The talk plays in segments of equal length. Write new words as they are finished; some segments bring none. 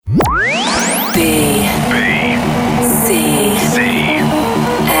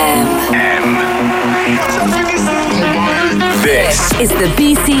This is the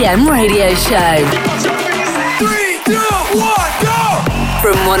BCM Radio Show. 3, 2, 1, go!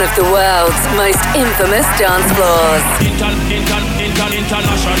 From one of the world's most infamous dance floors.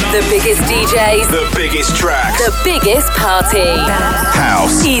 The biggest DJs. The biggest tracks. The biggest party.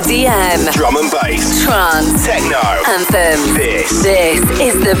 House. EDM. Drum and bass. Trance. Techno. Anthem. This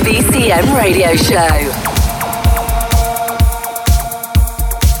is the BCM Radio Show.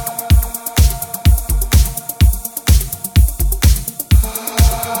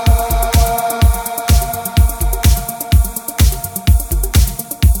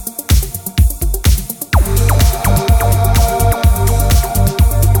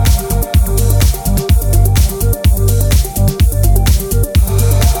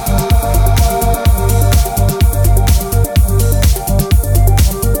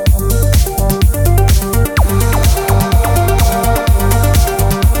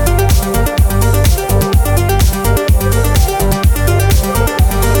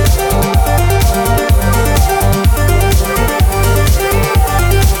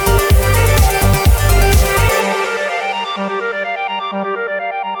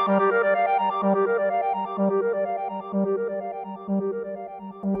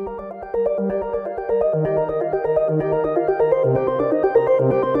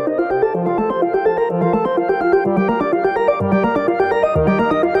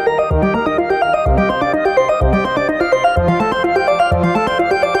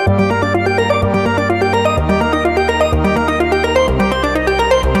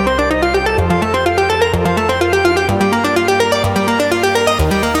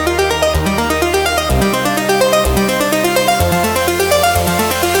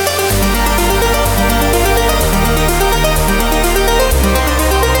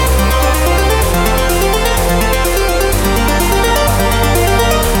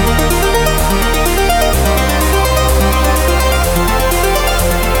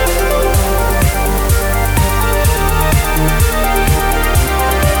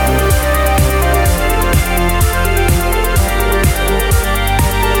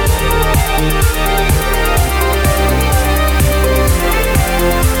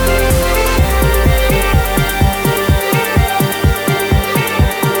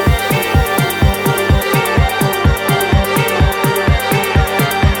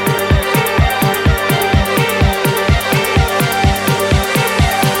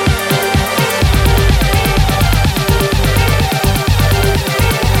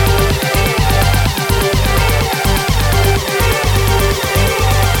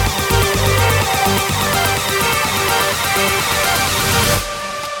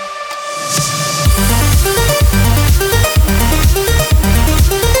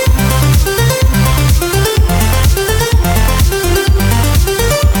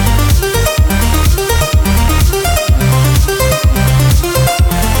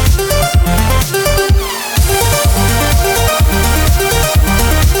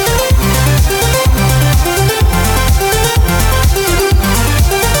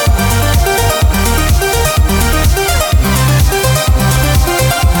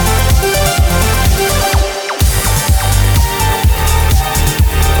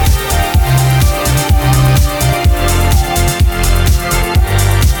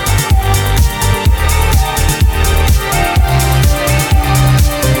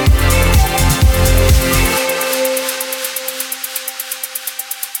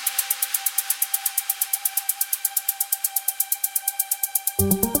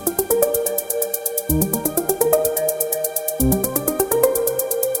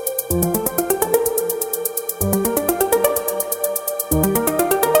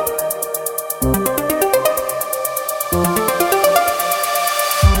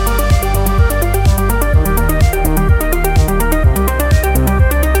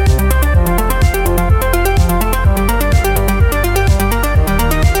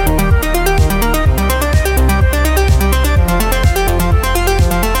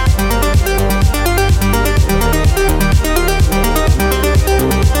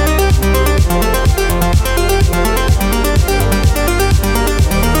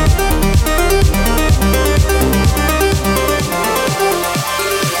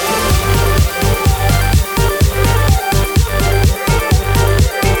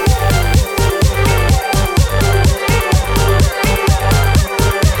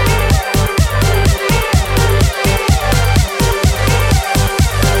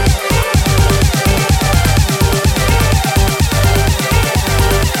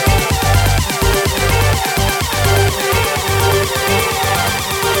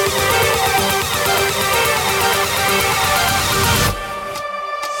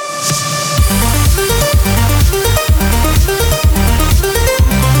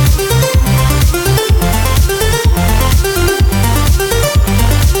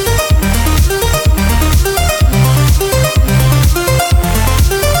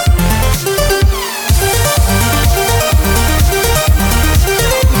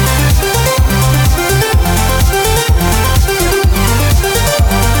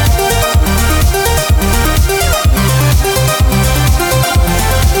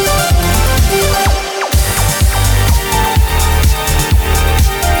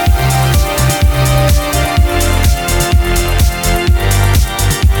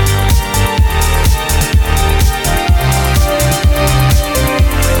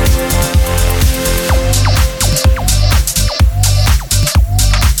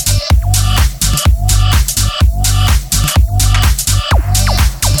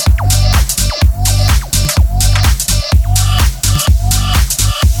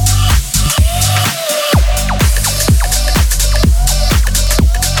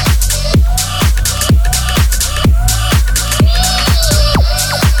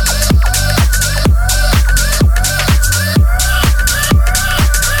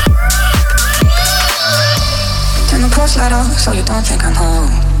 so you don't think I'm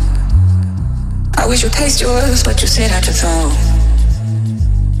home. I wish you'd taste yours, but you sit at your throne.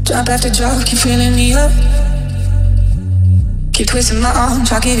 Drop after drop, keep filling me up. Keep twisting my arm,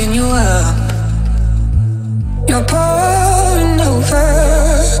 try giving you up. You're pouring over.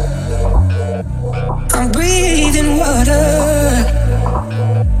 I'm breathing water.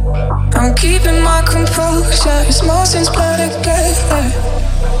 I'm keeping my composure. It's more since blood together.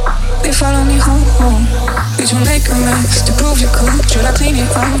 They follow me home. Did you make a mess to prove you could? Should I clean it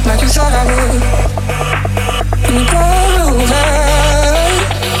up like you thought I would? And you go over.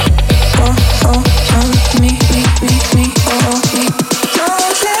 Oh, me, oh, me.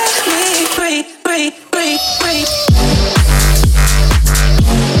 Don't let me breathe.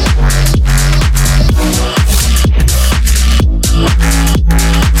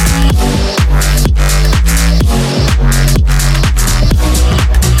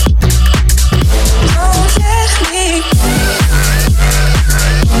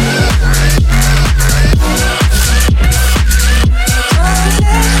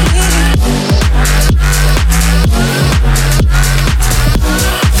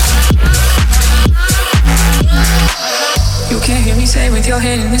 With your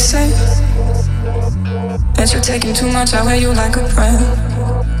head in the sand, that you're taking too much, I wear you like a brand.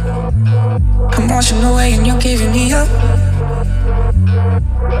 I'm washing away and you're giving me up.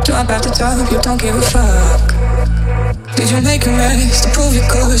 Drop after drop, you don't give a fuck. Did you make a mess to prove you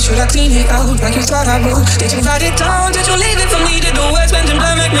could? Should I clean it out like you thought I would? Did you write it down? Did you leave it for me? Did the words mention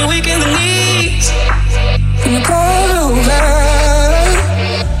blood make me weak in the knees? And you call over.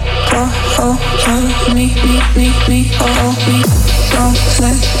 Me, oh, me. Don't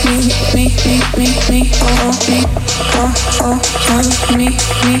let me, oh,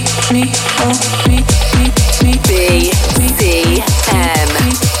 me. BCM,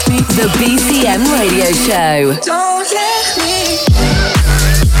 the BCM radio show. Don't let me.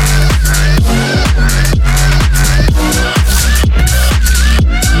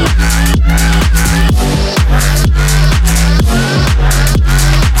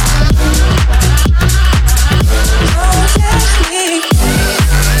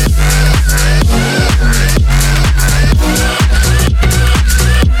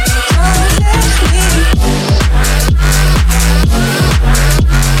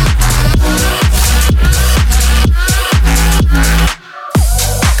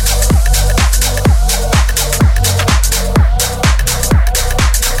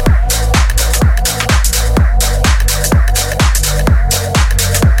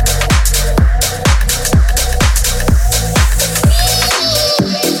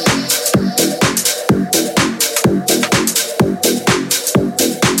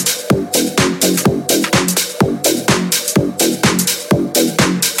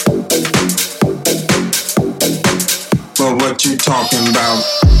 What you talking about?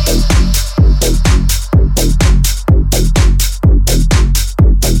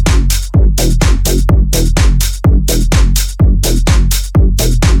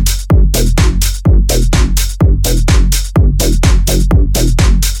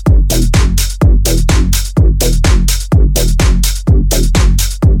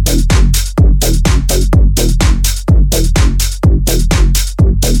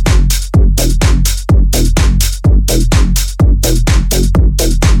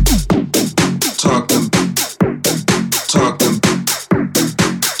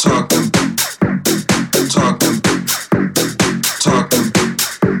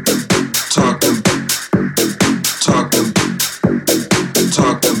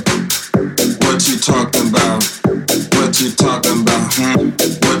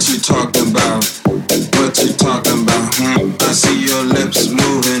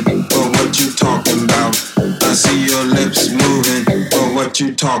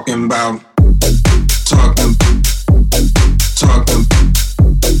 Talking about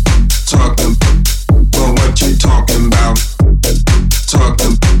talking, but what you talking about?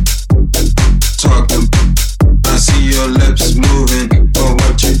 Talking, I see your lips moving, but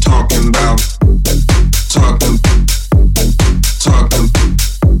what you talking about? Talking,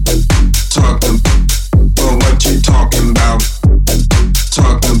 but what you talking about?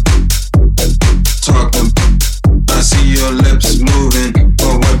 Talking, I see your lips moving.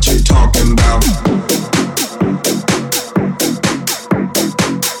 What you talking about?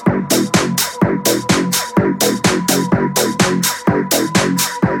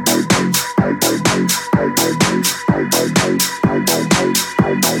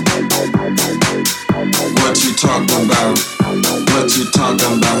 What you talking about? What you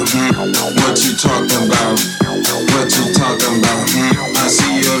talking about? What you talking about? What you talking about? I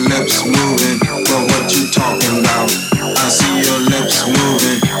see your lips moving, but what you talking about? I see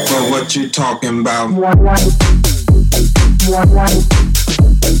talking about? What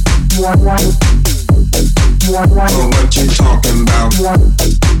you talking about?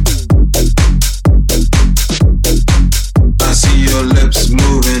 I see your lips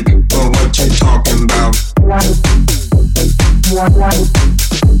moving, but what you talking about? What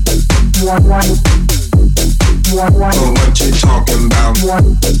you talking about?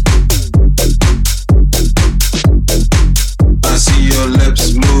 I see your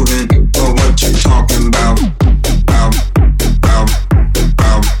lips moving, but what you talking about?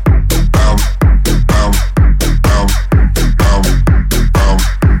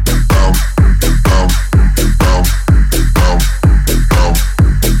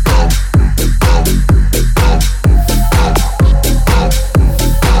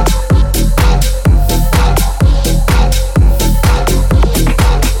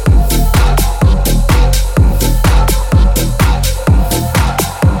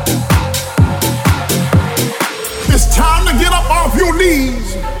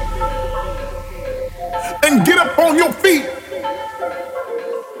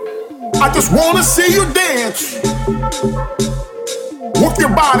 Wanna see you dance with your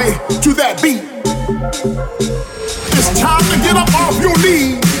body to that beat. It's time to get up off your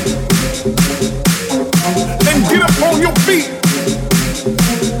knees and get up on your feet.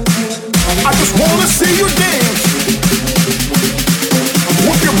 I just wanna see you dance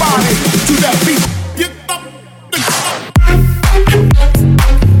with your body to that beat. Get up, get up.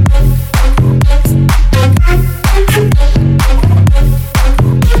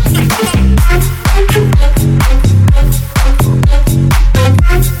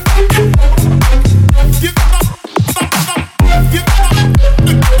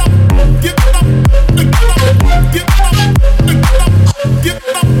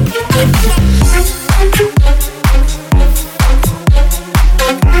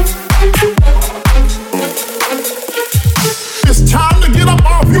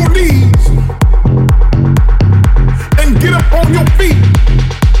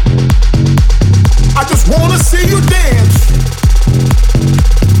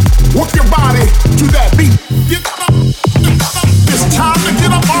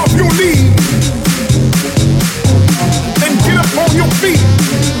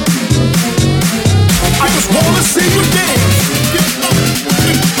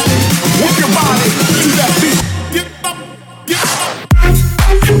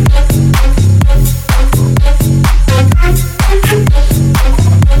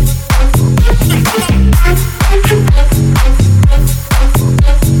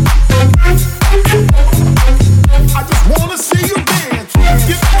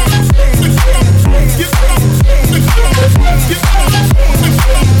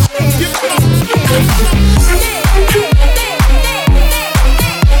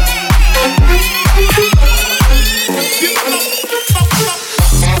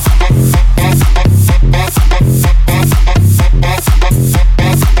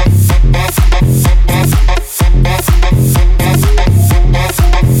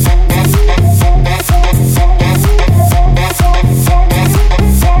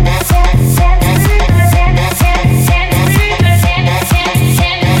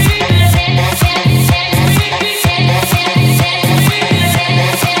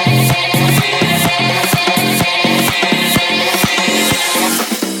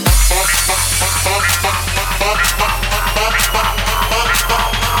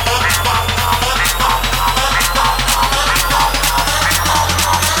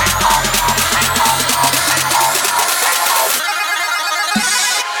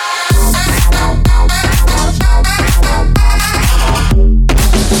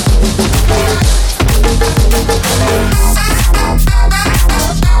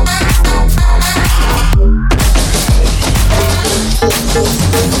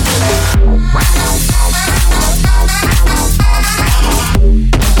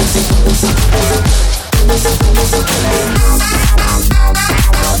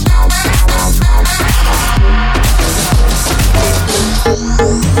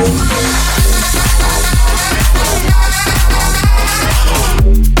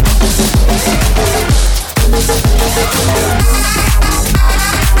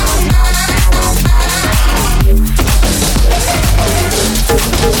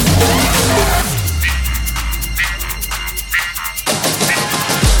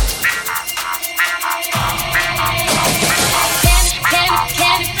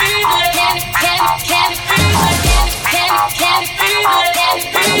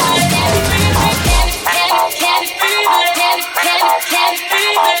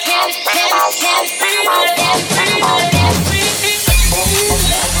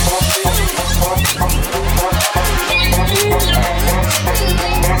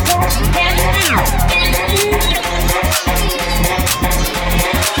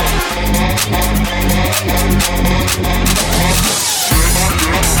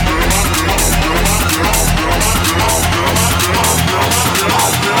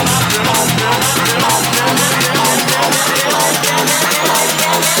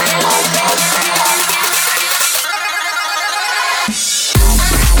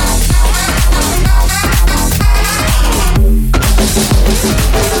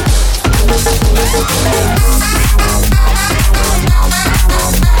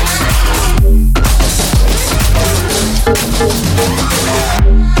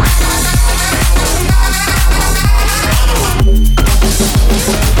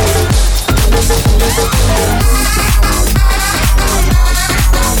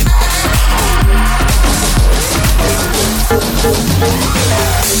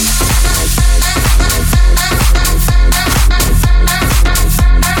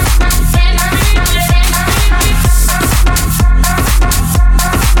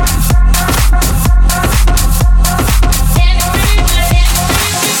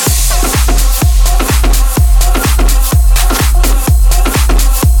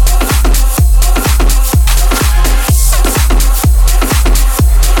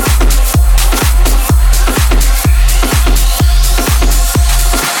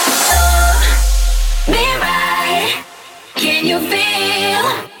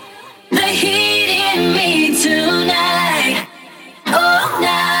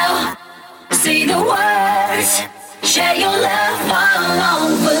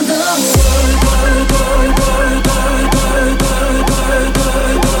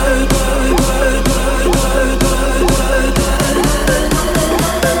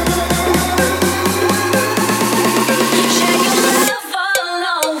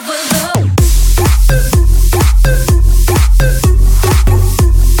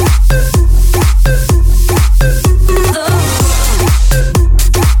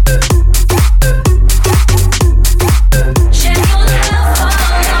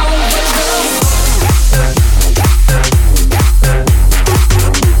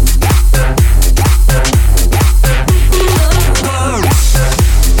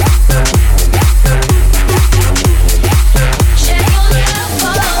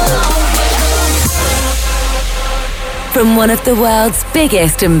 one of the world's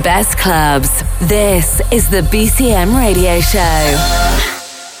biggest and best clubs. This is the BCM Radio Show.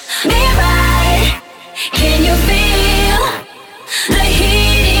 Nearby, can you feel the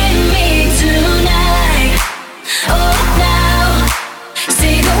heat in me tonight? Oh, now,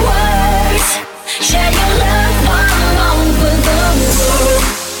 say the words, share your love all over the world.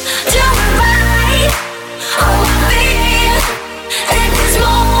 Tell me right, how I feel at this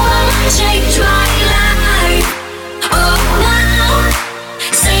moment, change my life. Oh, now,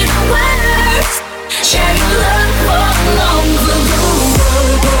 say the words, share your love all over the world.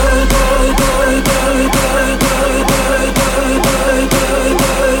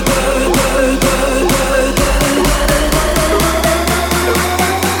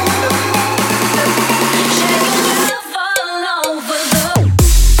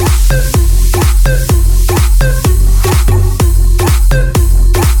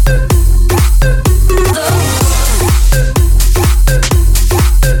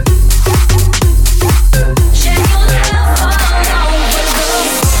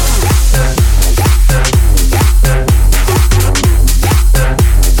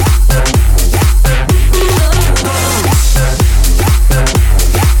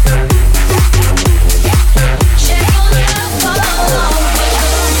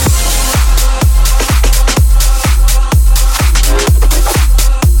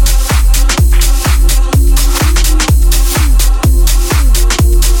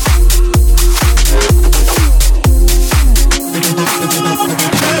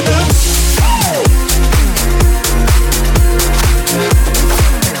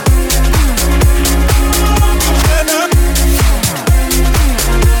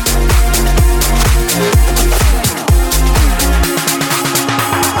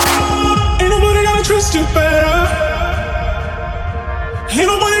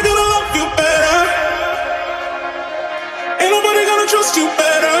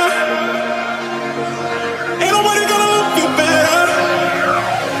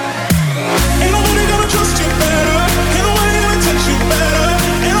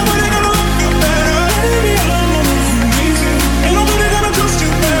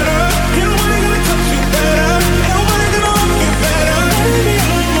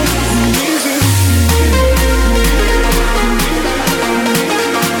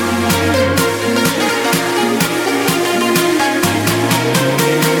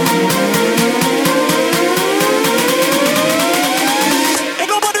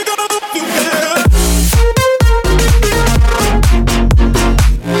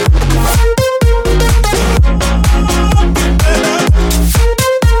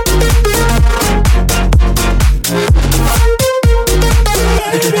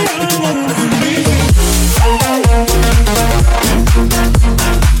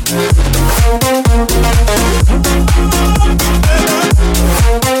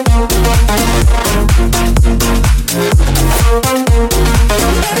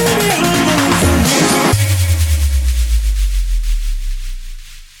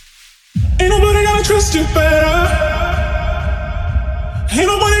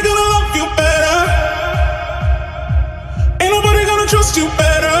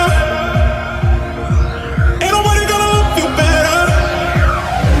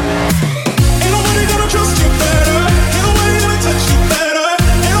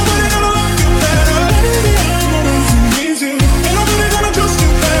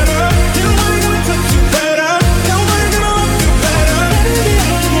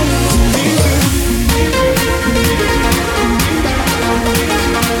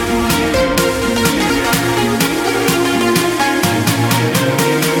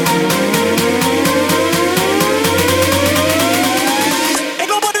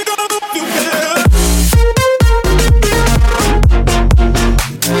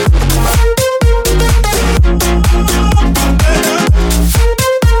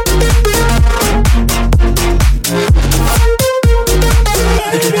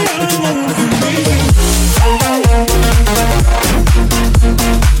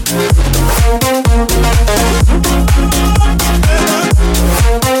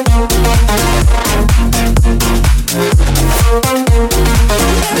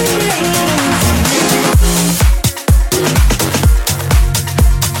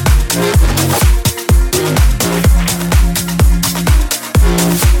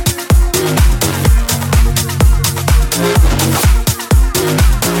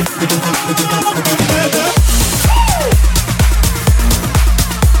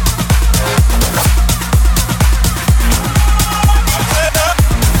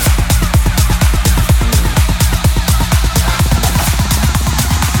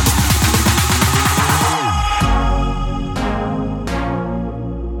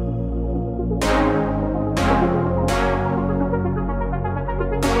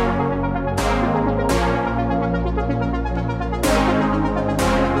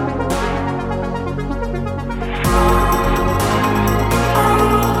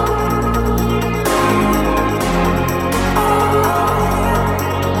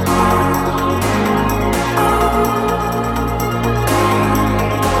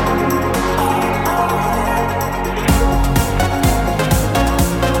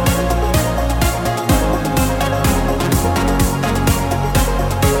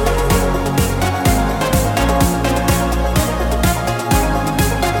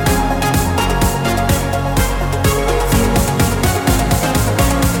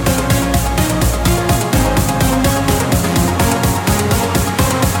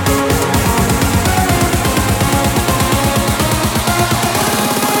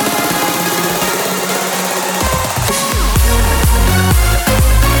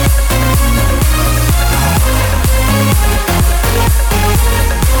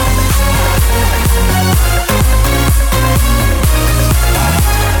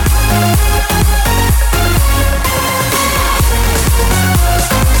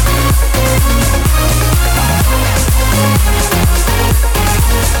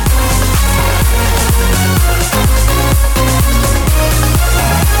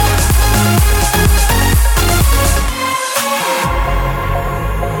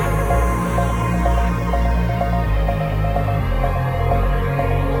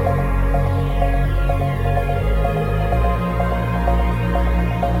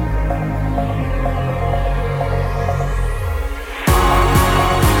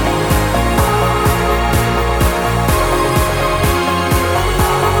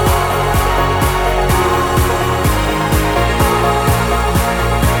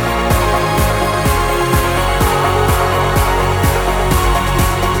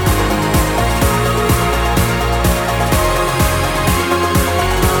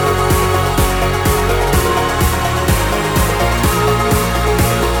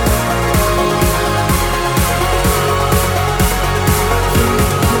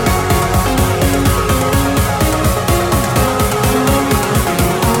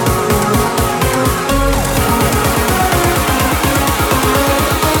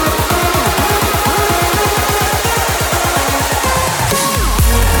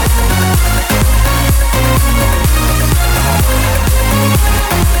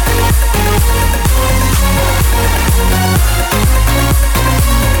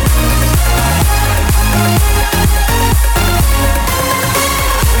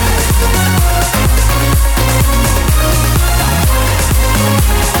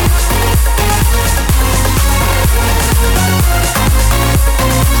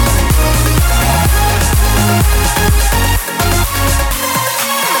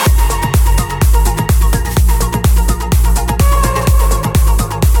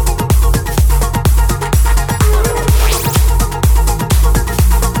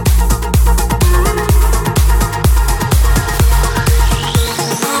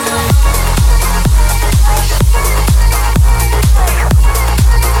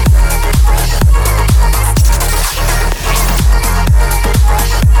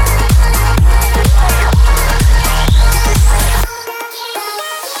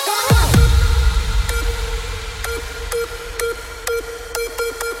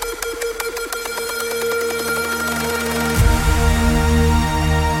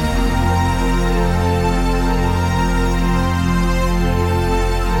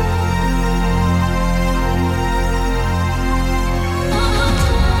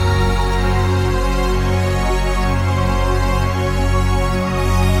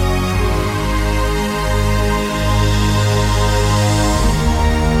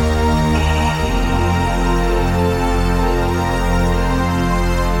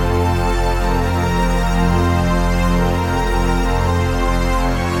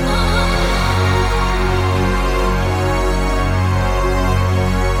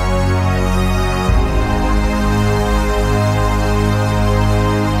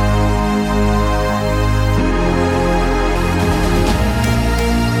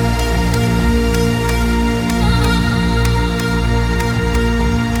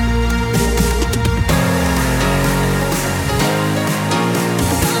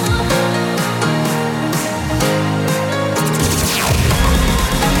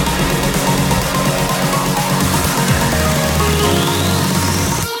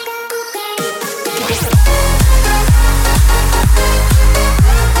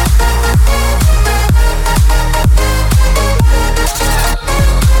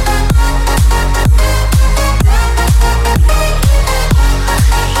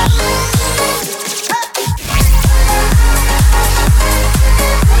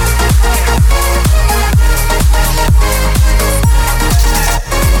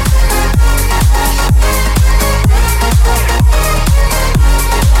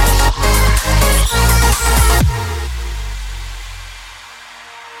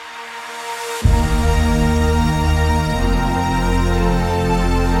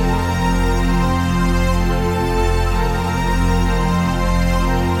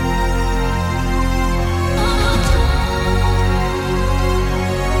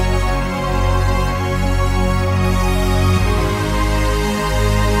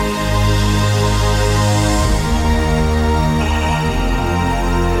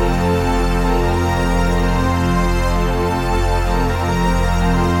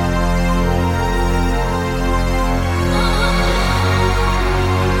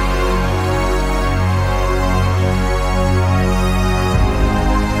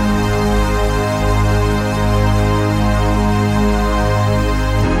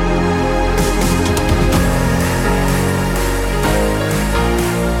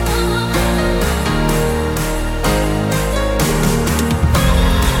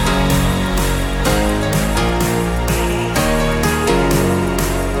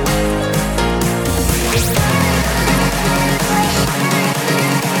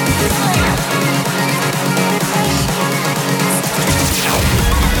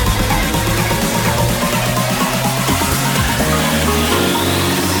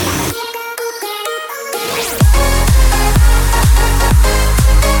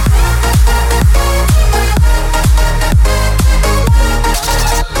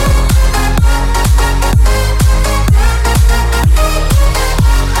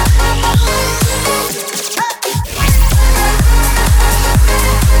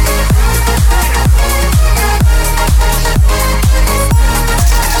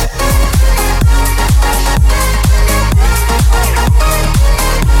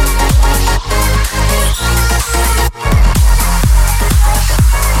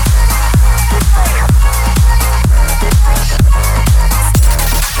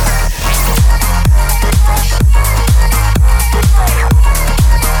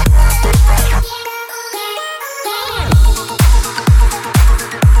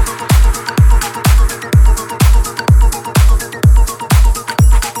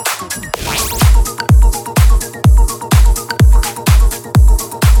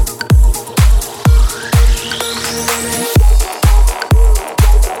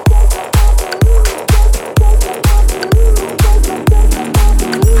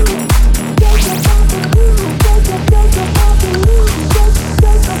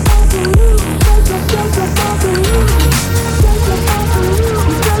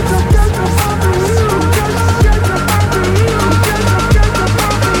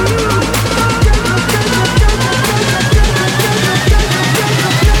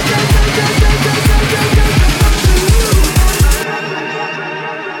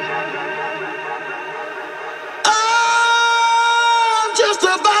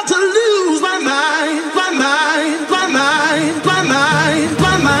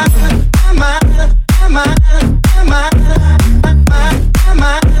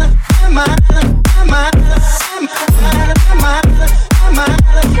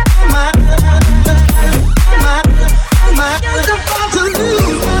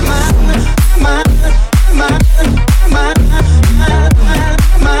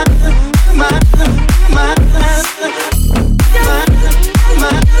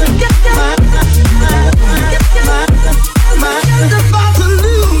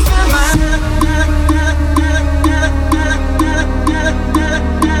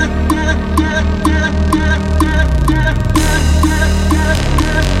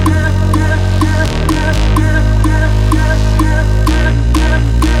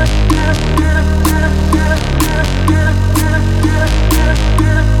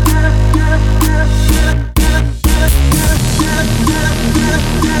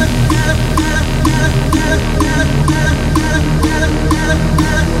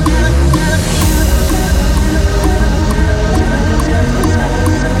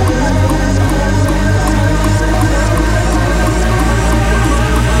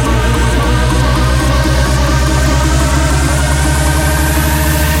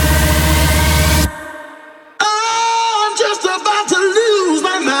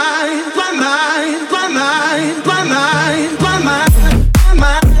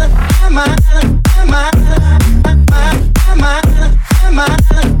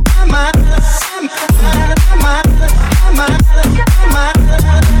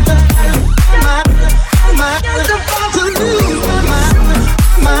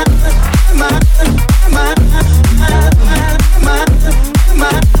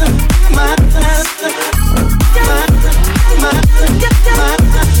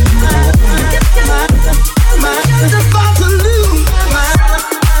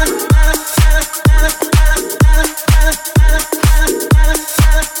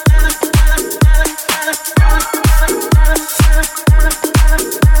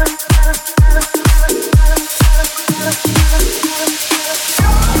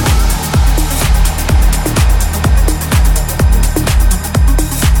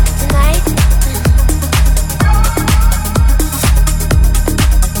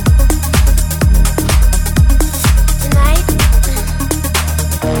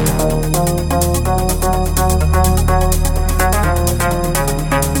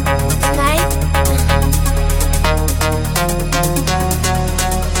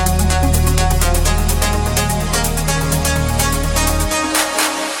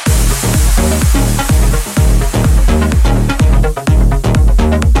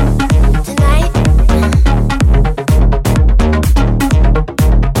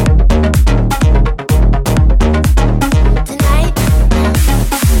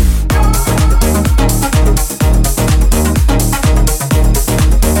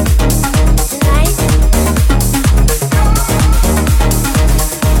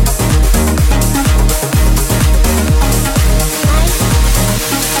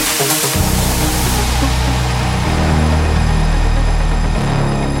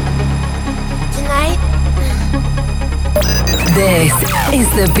 This is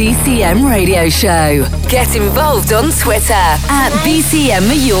the BCM Radio Show. Get involved on Twitter at BCM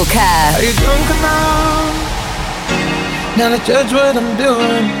Mallorca. Are you drunk enough now to judge what I'm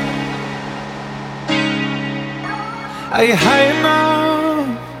doing? Are you high enough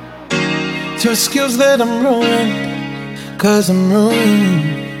to excuse that I'm ruined? 'Cause I'm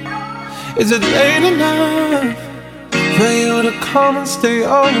ruined. Is it late enough for you to come and stay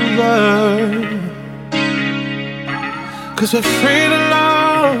over? 'Cause we're free to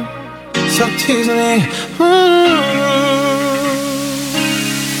love, so tease me.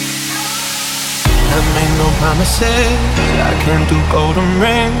 I made no promises, I can't do golden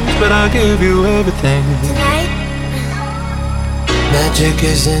rings, but I'll give you everything. Tonight, magic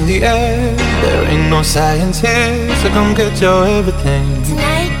is in the air, there ain't no science here, so come get your everything.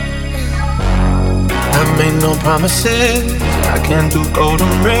 tonight, I made no promises, I can't do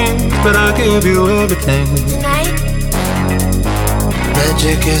golden rings, but I'll give you everything. tonight,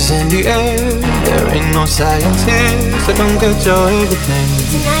 Magic is in the air, there ain't no science here, so come get your everything.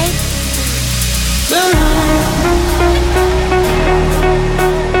 tonight.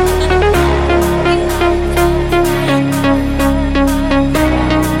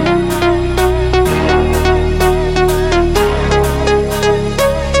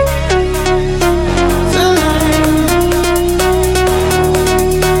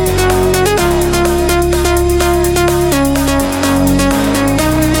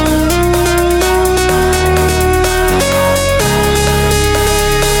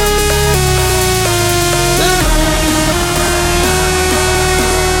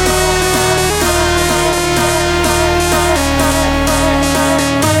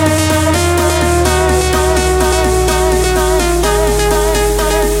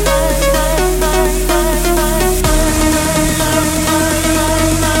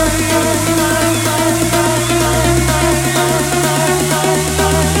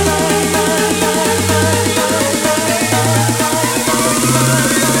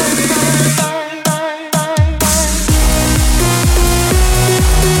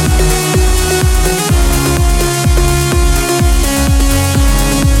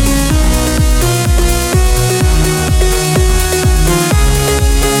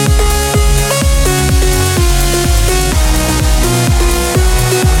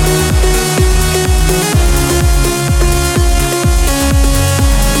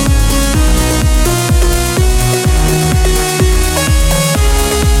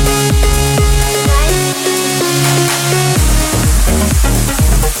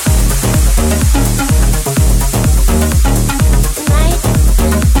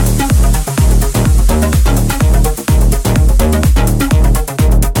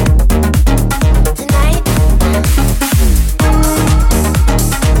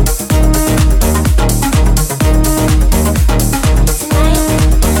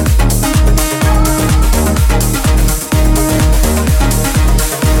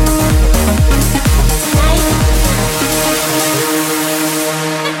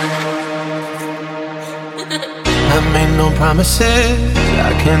 promises.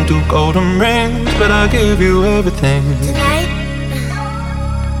 I can't do golden rings, but I'll give you everything. Tonight,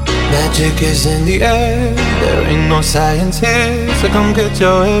 Magic is in the air, there ain't no science here, so come get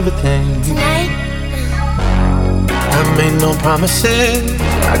your everything. tonight, I made no promises,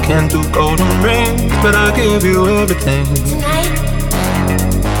 I can't do golden rings, but I'll give you everything. tonight,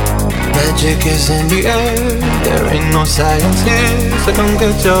 Magic is in the air, there ain't no science here, so come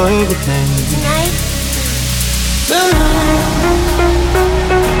get your everything. tonight.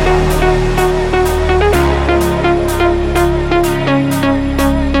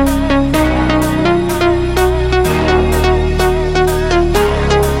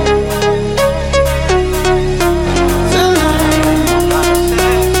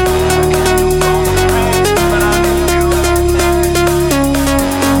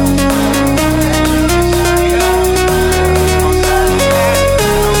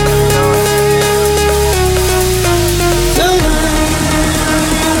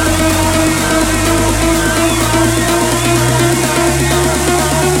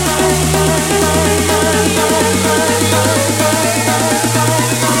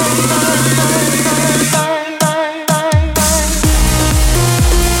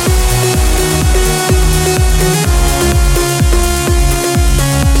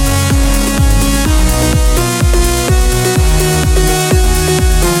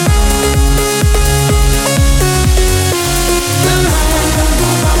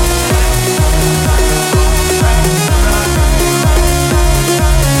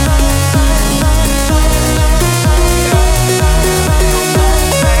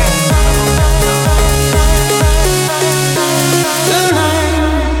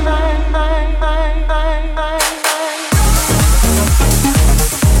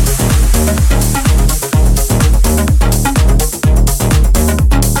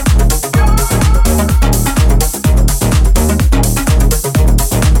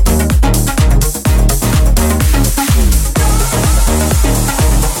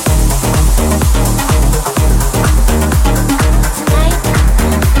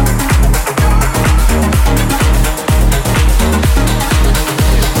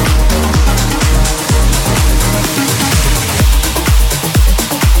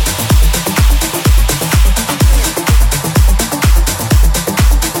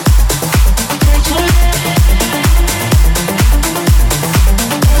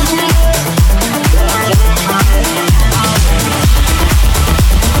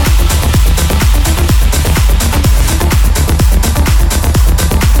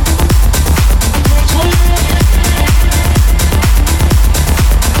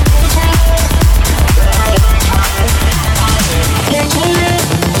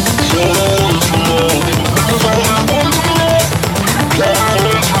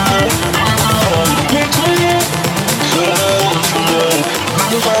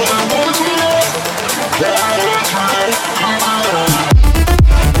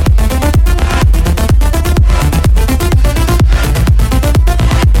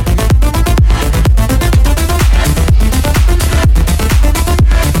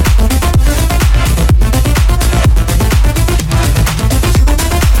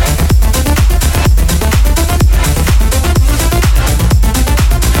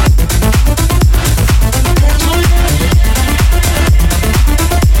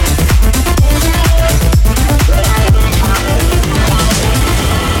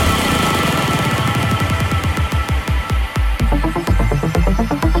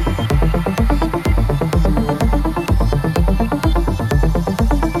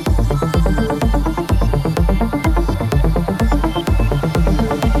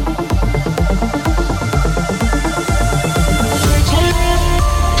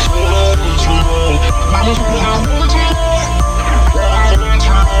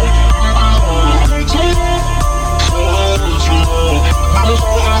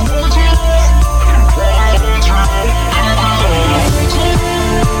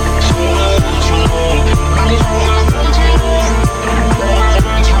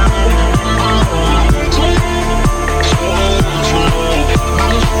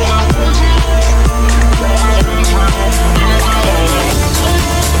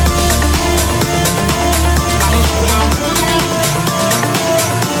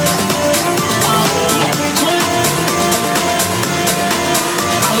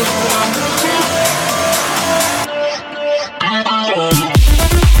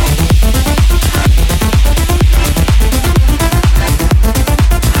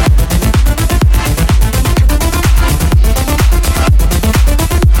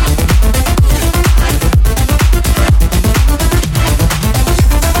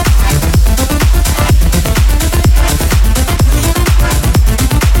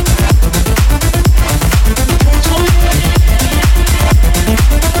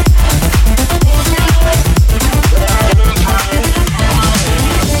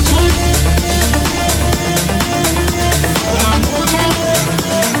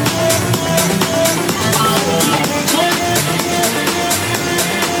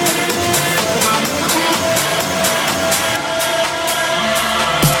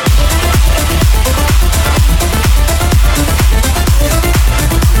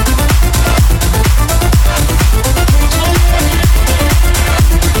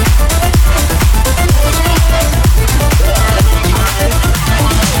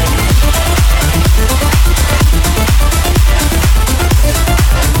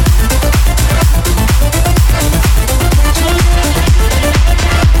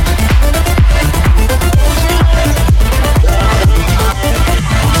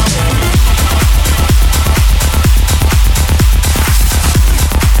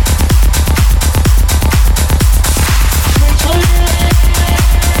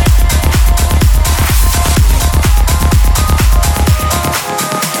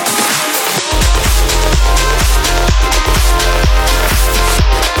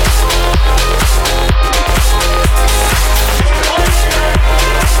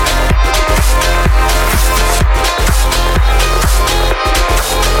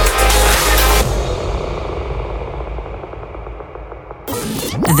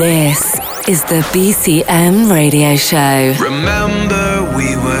 is the BCM Radio Show. Remember,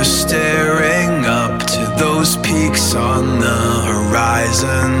 we were staring up to those peaks on the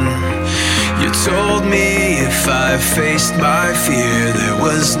horizon. You told me if I faced my fear, there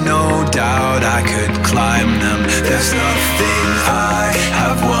was no doubt I could climb them. There's nothing I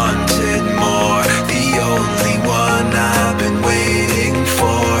have wanted more, the only one I've been waiting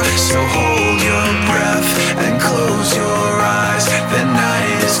for. So hold your breath and close your eyes. The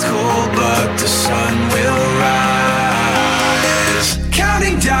night is cold, but the sun will rise.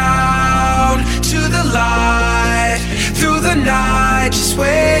 Counting down to the light, through the night, just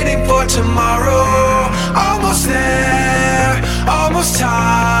waiting for tomorrow. Almost there, almost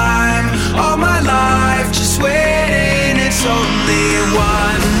time. All my life, just waiting. It's only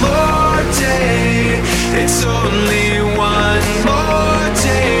one more day. It's only one more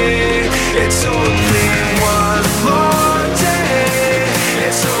day. It's only one more day.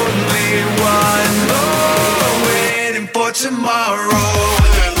 It's only one more, waiting for tomorrow.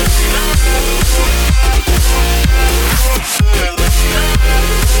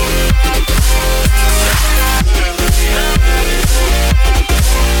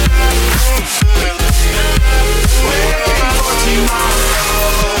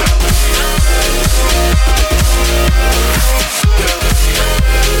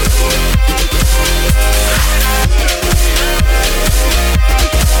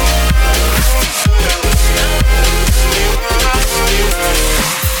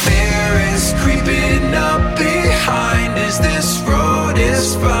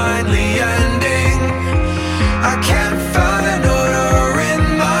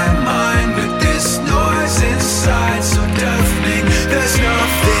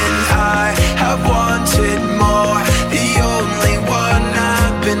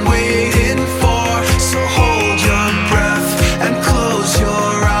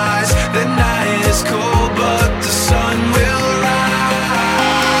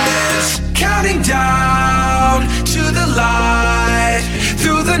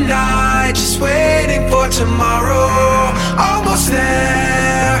 Tomorrow, almost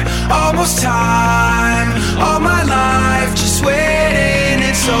there, almost time. All my life, just waiting.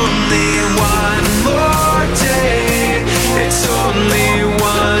 It's only one more day. It's only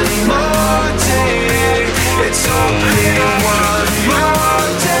one more day. It's only one more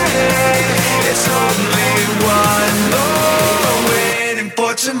day. It's only one more, waiting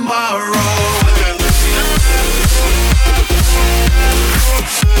for tomorrow.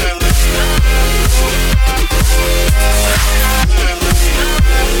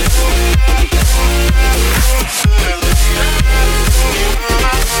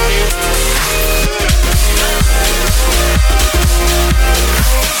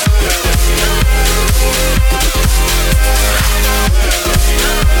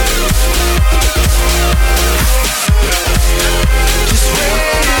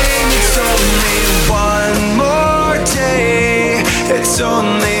 It's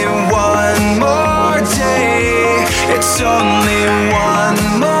only one more day. It's only one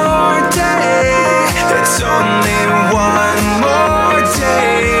more day. It's only one more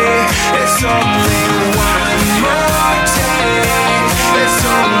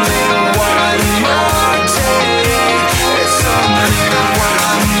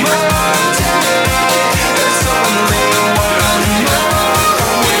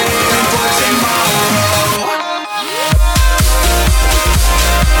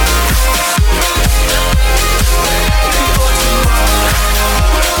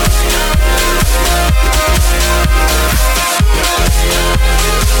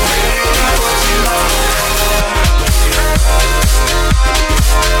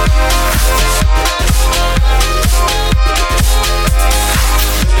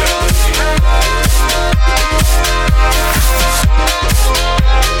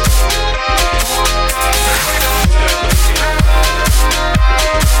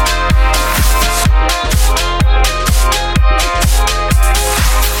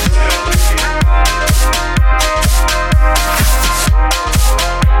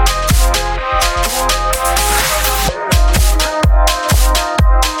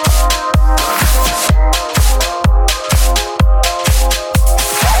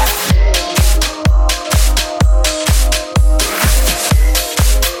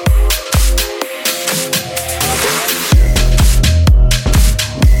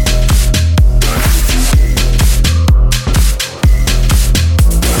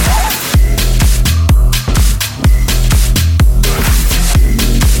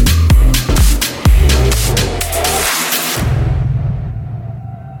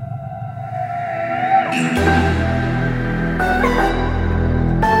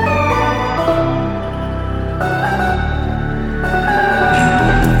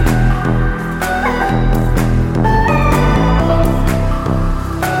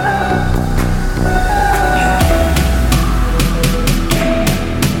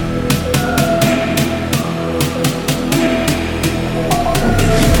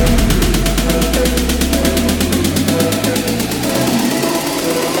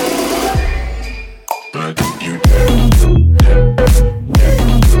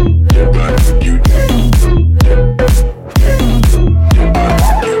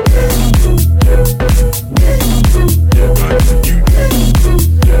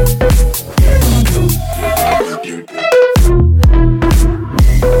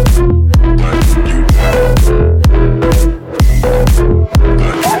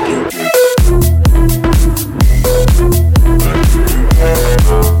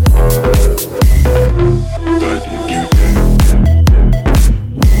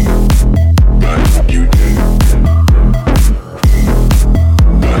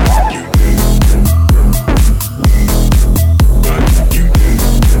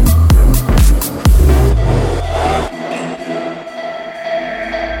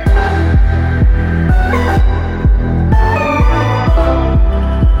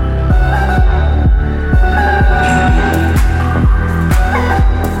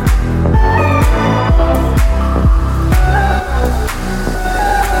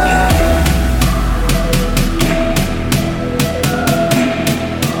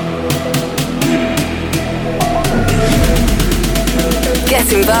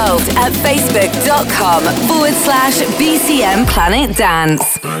Involved at facebook.com/BCM Planet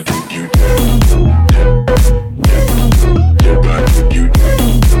Dance.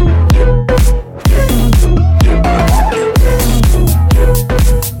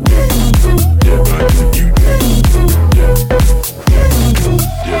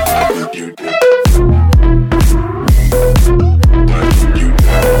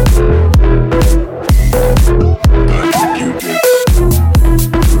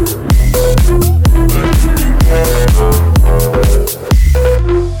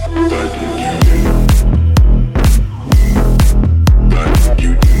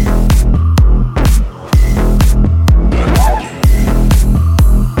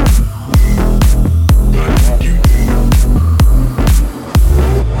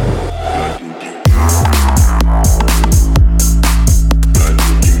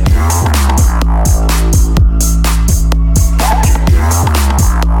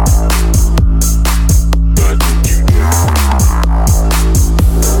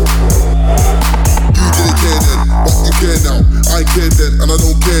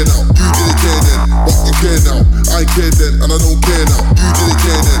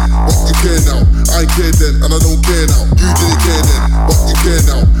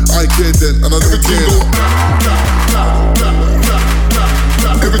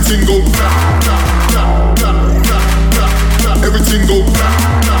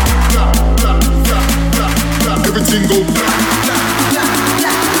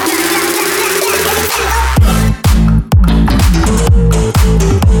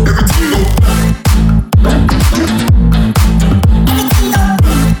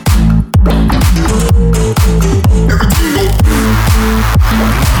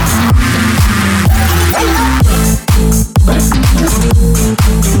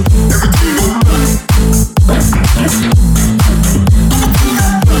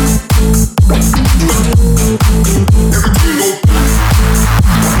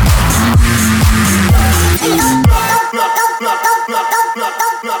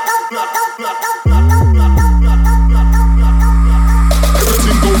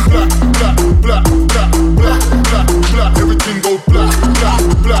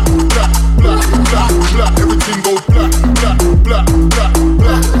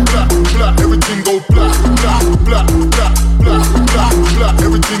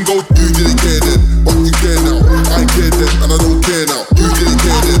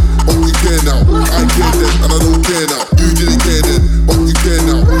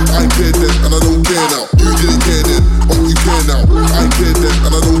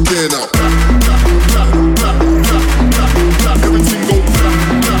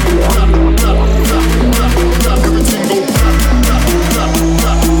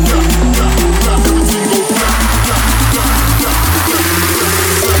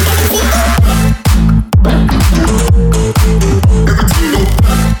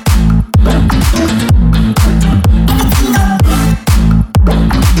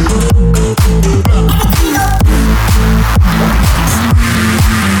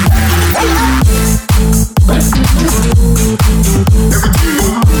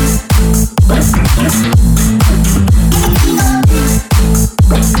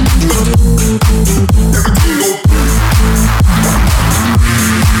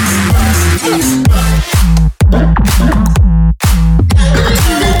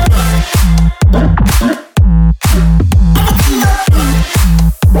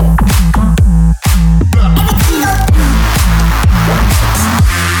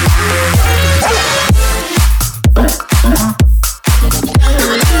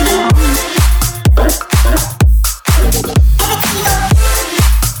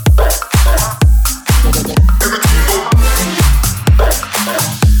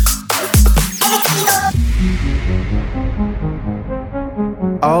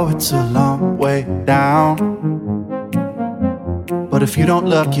 But if you don't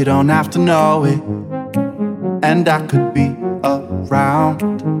look, you don't have to know it. And I could be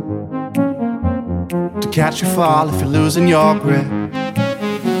around to catch you fall if you're losing your grip.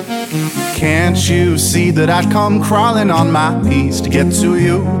 Can't you see that I'd come crawling on my knees to get to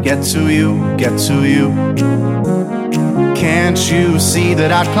you, get to you, get to you? Can't you see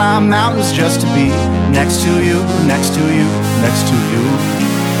that I'd climb mountains just to be next to you, next to you, next to you?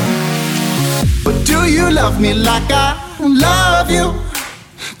 But do you love me like I love you?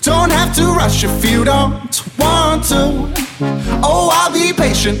 Don't have to rush if you don't want to. Oh, I'll be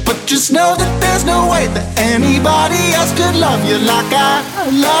patient, but just know that there's no way that anybody else could love you like I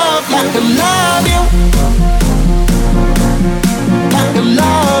love you. Like I love you. Like I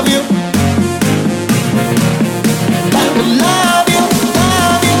love you. Like I love you.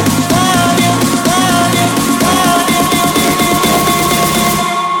 Love you. Love you. Love you. Love you.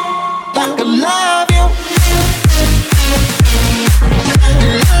 Like I love you.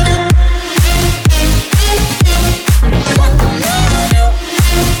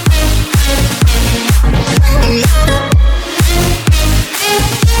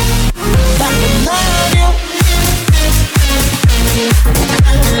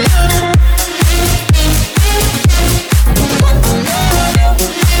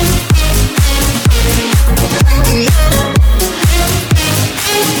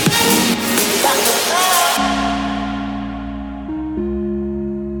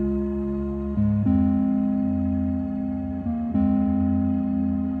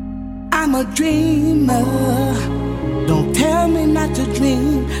 I'm a dreamer. Don't tell me not to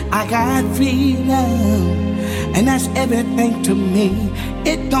dream. I got freedom, and that's everything to me.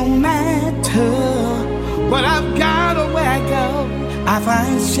 It don't matter what I've got or where I go. I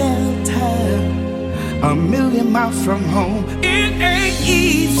find shelter 1,000,000 miles from home. It ain't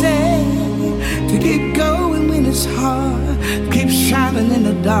easy to keep going when it's hard. Keep shining in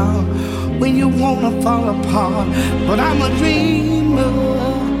the dark when you wanna fall apart. But I'm a dreamer,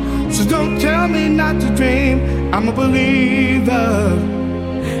 so don't tell me not to dream. I'm a believer,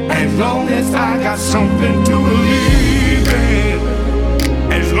 as long as I got something to believe in.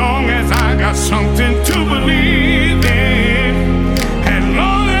 As long as I got something to believe in. As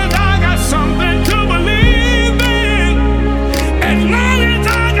long as I got something to believe in. As long as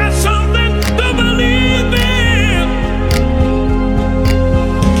I got something to believe in.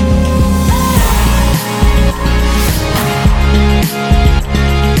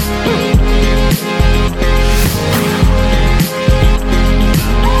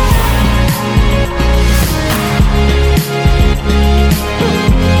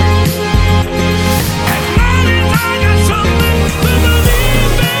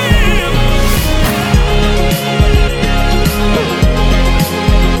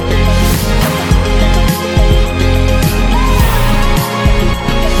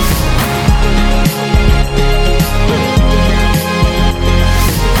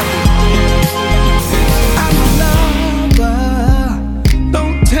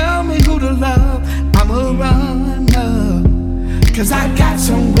 Cause I got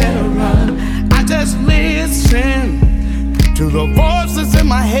somewhere to run. I just listen to the voices in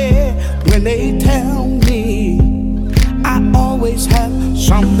my head when they tell me I always have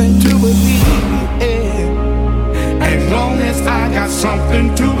something to believe in. As long as I got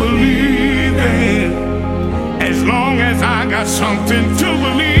something to believe in. As long as I got something to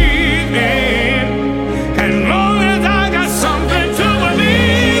believe in. As long as I got something to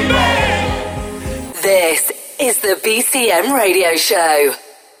believe in. This is the BCM Radio Show.